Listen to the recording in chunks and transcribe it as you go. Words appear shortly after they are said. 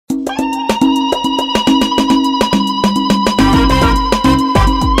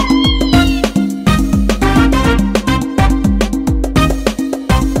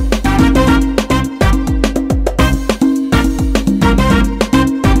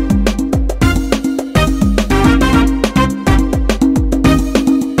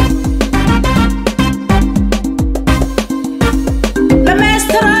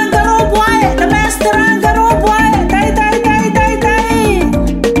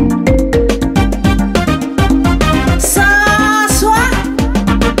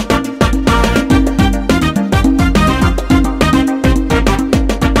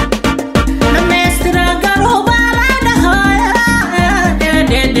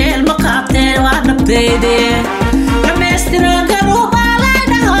dubtayde dhammaystira garuuba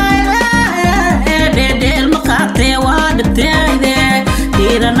leedahay dhedheel maqaatee waa dhibtayde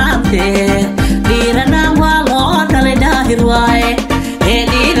dhiiranaan waa loo dhalay daahir waaye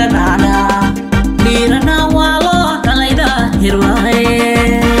dhiiranaan waa loo dhalay daahir waaye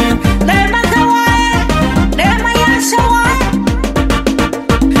dheemanka waaye dheemayaasha waaye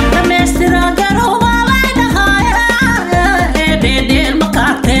dhammaystira garuuba leedahay dhedheel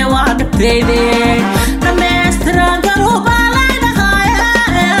maqaatee waa dhibtayde dhammaystira garuuba leedahay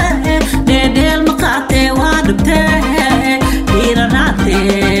dhedheel maqaatee waa dhibtay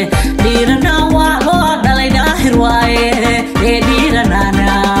dhiiranaan waa loo dhalay daahir waaye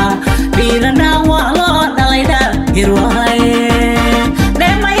dhiiranaan waa loo dhalay daahir waaye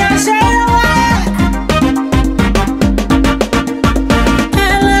dheemayaasheeda waaye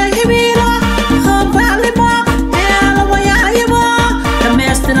eelahibiilo hoobaalimo eelawayaayimo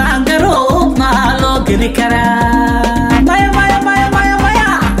dhammaystiraan garuub maa loo geli karaa maya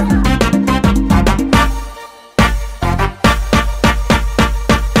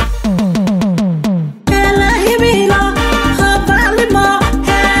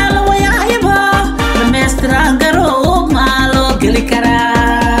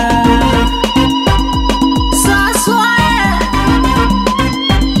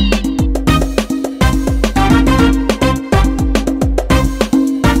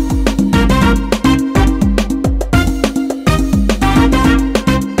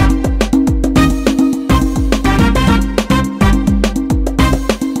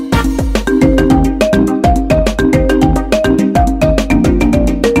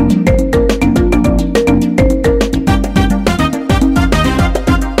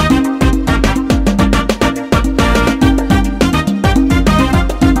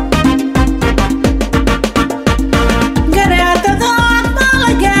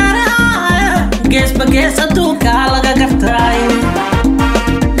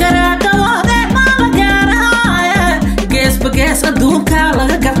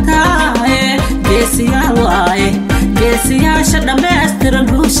geesiyaasha dhammaystiran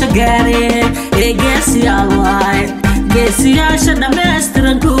guusha gaare geesiyaasha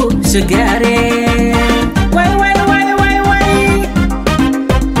dhammaystiran guusha gaare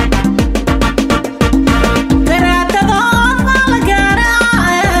garaadadood maa la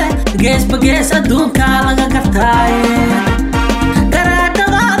gaaraaye geesba gees adduunka laga gartaaye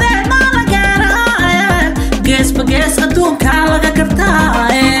garaadadoodee maa la gaaraaye geesba gees adduunka laga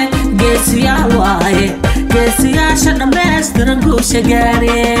gartaaye geesiyaal waaye geesiyaasha dhammaystiran guusha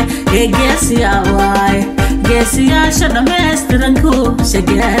gaare geesiyaal waaye geesiyaasha dhammaystiran guusha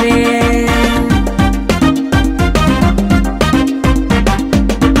gaare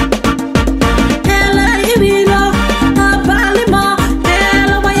eelahibiilo hoobaalimo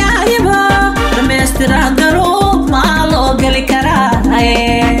eelawayaayimo dhammaystiraan garuub maa loo geli karaaye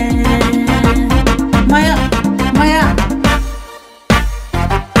maya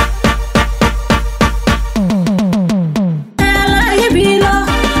eelahibiilo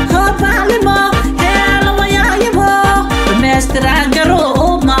hoobaalimo eelawayaayimo dhammaystiraan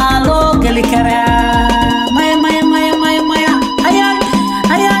garuub maa loo geli karaa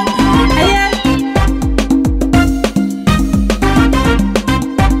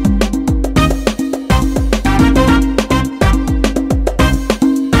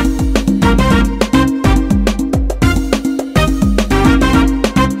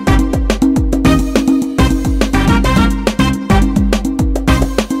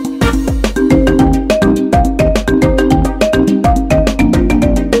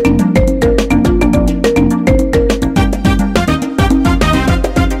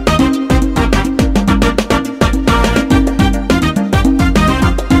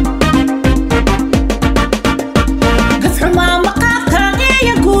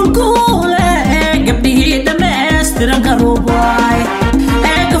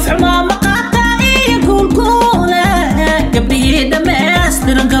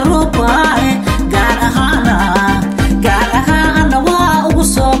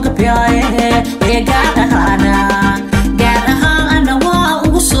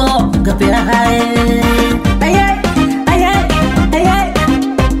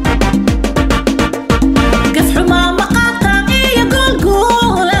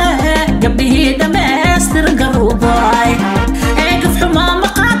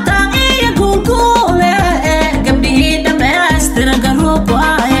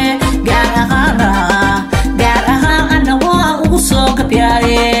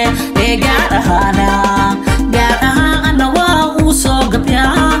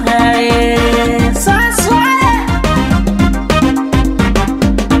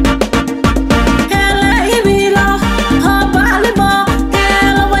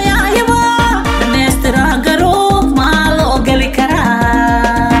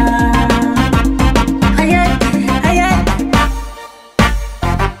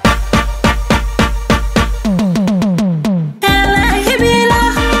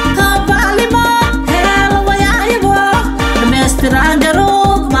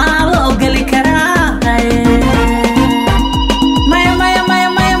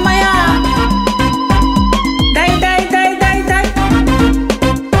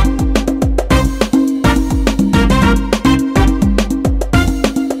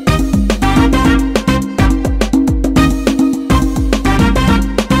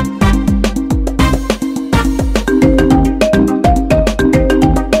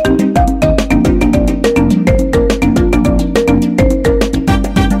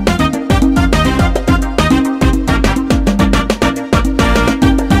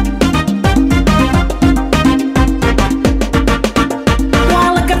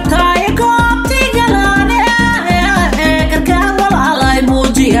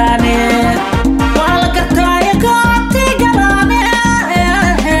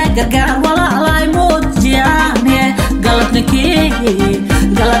gargaar walaalay muujiyaane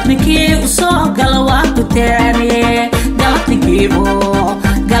galabninkii usoo gala waa gutaane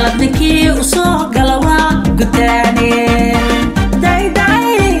galabninkii usoo gala waa gutaane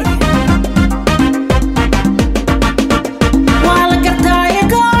waa la gartaaye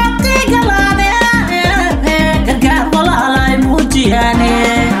goobtii galaane gargaar walaalay muujiyaane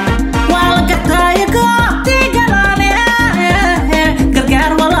waa la gartaaye goobtii galaane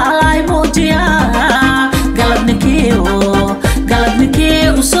gargaar walaalay muujiyaa galabninkii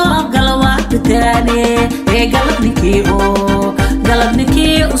usoo gala waa gutaane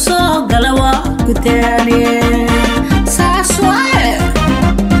galabninkii usoo gala waa gutaane saas waaye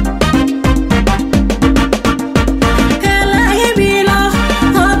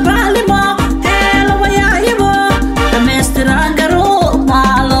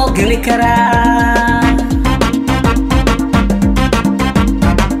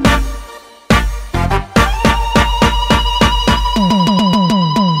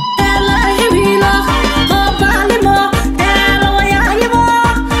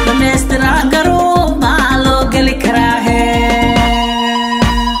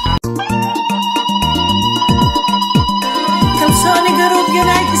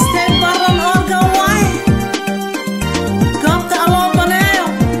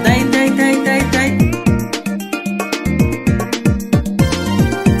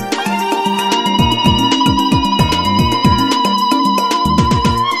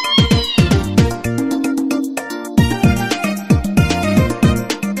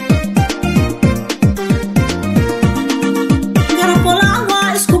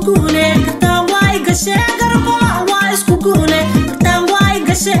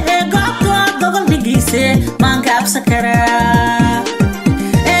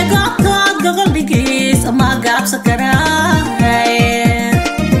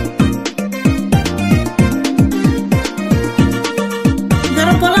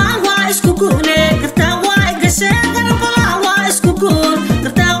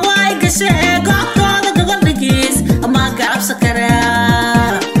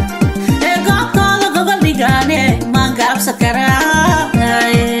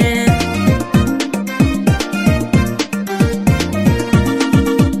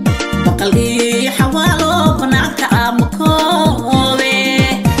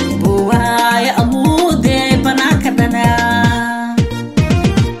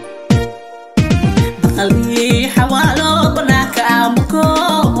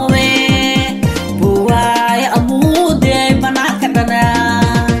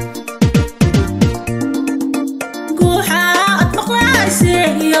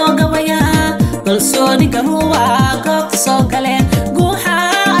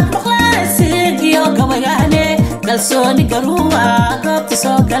kalsooni garuwa goobta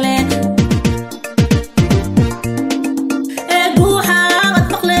soo galeen guuxaad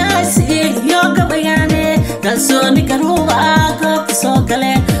maqlaysi iyo gabayaane kalsooni garuwa goobta soo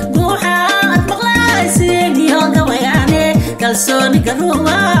galeen guuxaad maqlaysi iyo gabayaane kalsooni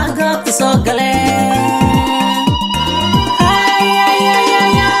garuwa goobta soo galeen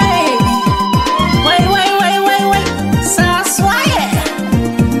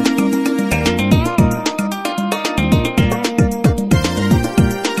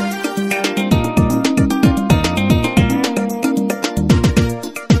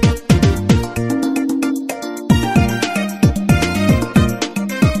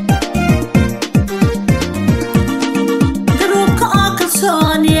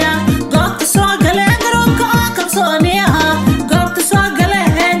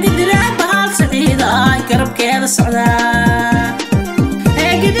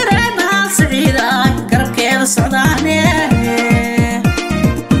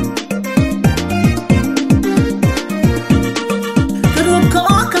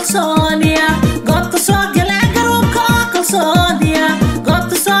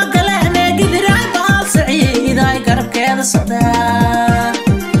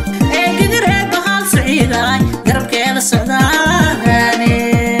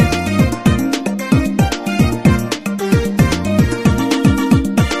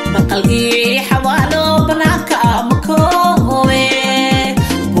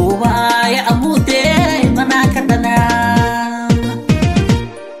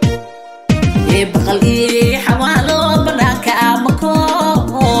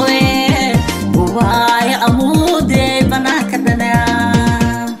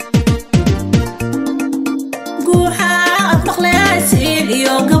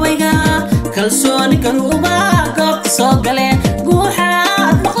kalsooni garuwa goobta soo galeen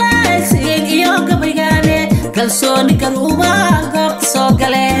guuxaad maqlaysi iyo gabaygaane kalsooni garuwa goobta soo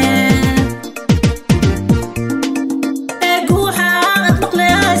galeen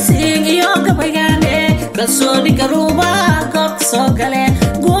kalsooni garuuba goobta soo gale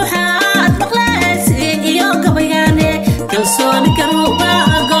guuxaad maqlaysiin iyo gabaygaane kalsooni garuuba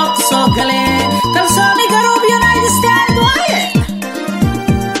goobta soo gale kalsooni garuub United States waaye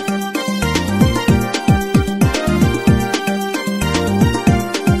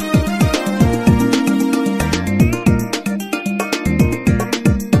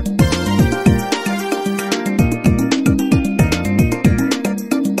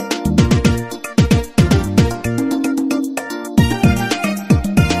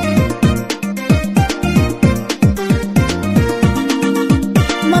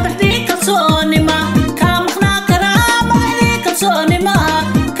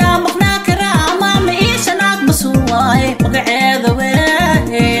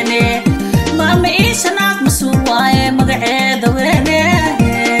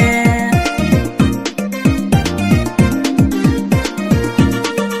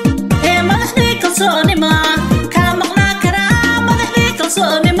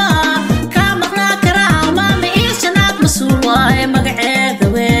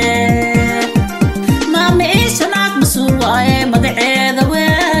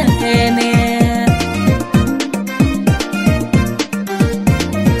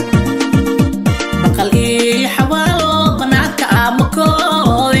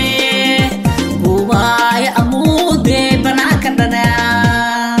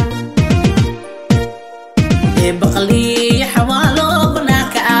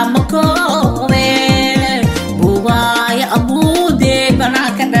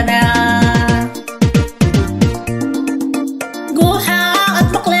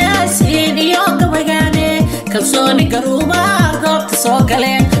kalsooni garuuba goobta soo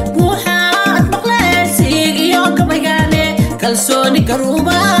gale guuxaad maqlaysiin iyo gabaygaane kalsooni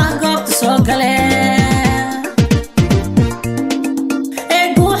garuuba goobta soo gale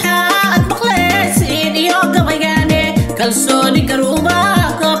guuxaad maqlaysiin iyo gabaygaane kalsooni garuuba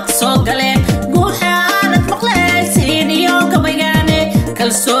goobta soo gale guuxaad maqlaysiin iyo gabaygaane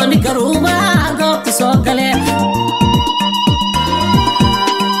kalsooni garuuba goobta soo gale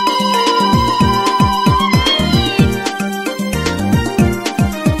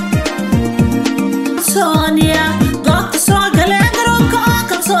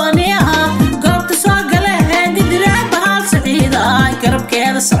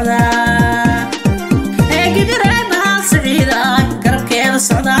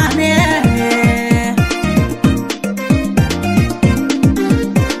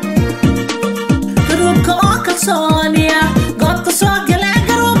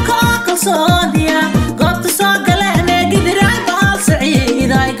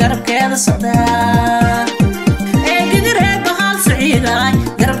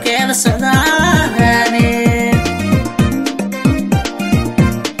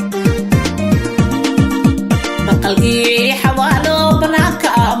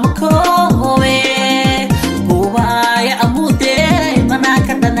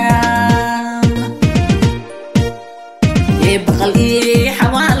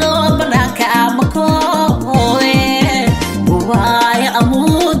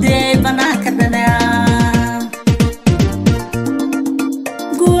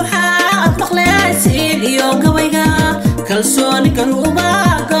kalsooni garuuba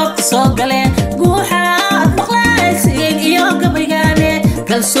goobta soo gale guuxaad maqlaysiin iyo gabaygaane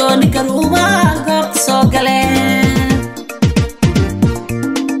kalsooni garuuba goobta soo gale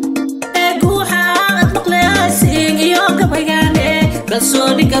guuxaad maqlaysiin iyo gabaygaane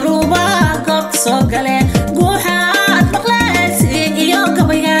kalsooni garuuba goobta soo gale guuxaad maqlaysiin iyo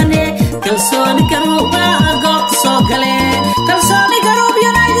gabaygaane kalsooni garuuba goobta soo gale kalsooni garuub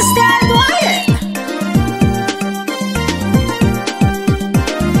United States waaye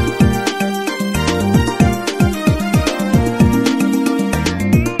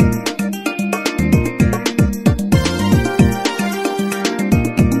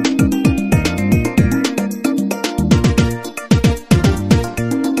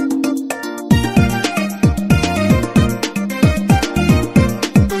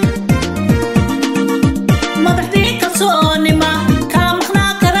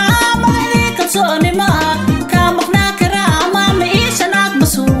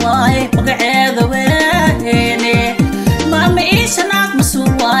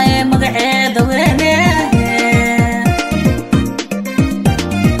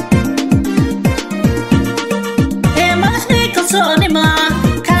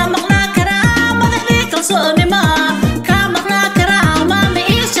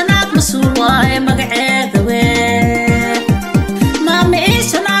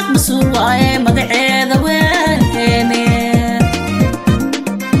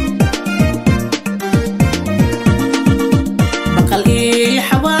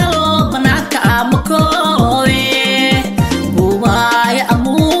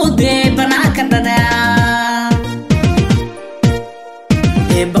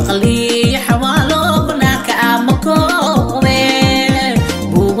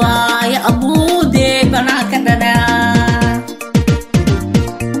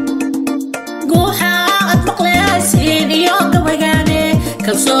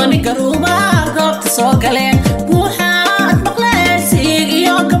kalsooni garuuba goobta soo galeen guuxaad maqlaysiin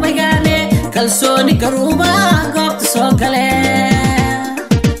iyo gabaygaane kalsooni garuuba goobta soo galeen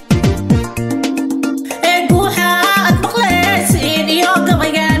guuxaad maqlaysiin iyo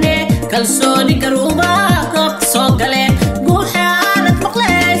gabaygaane kalsooni garuuba goobta soo galeen guuxaad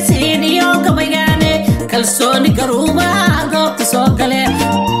maqlaysiin iyo gabaygaane kalsooni garuuba goobta soo galeen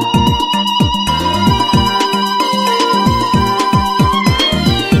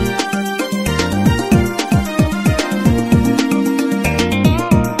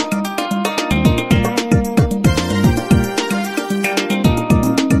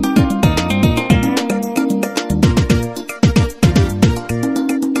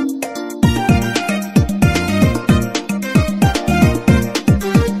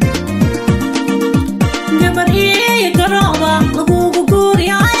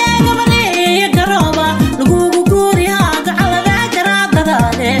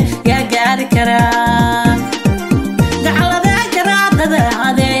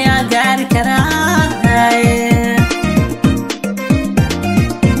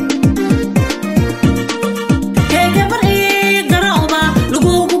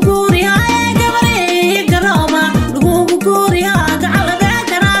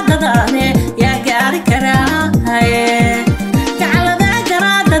kalsooni garuuba goobta soo galeen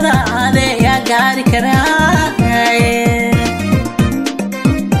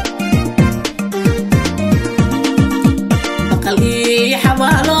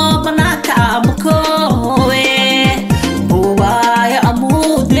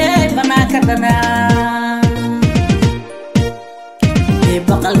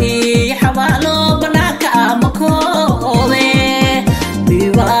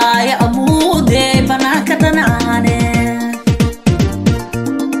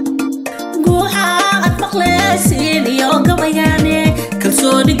guuxaad maqlaysiin iyo gabaygaane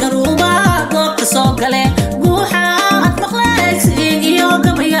kalsooni garuuba goobta soo galeen guuxaad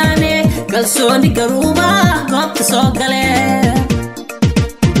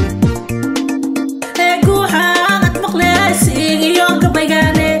maqlaysiin iyo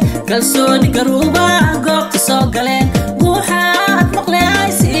gabaygaane kalsooni garuuba goobta soo galeen guuxaad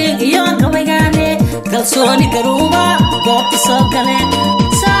maqlaysiin iyo gabaygaane kalsooni garuuba goobta soo galeen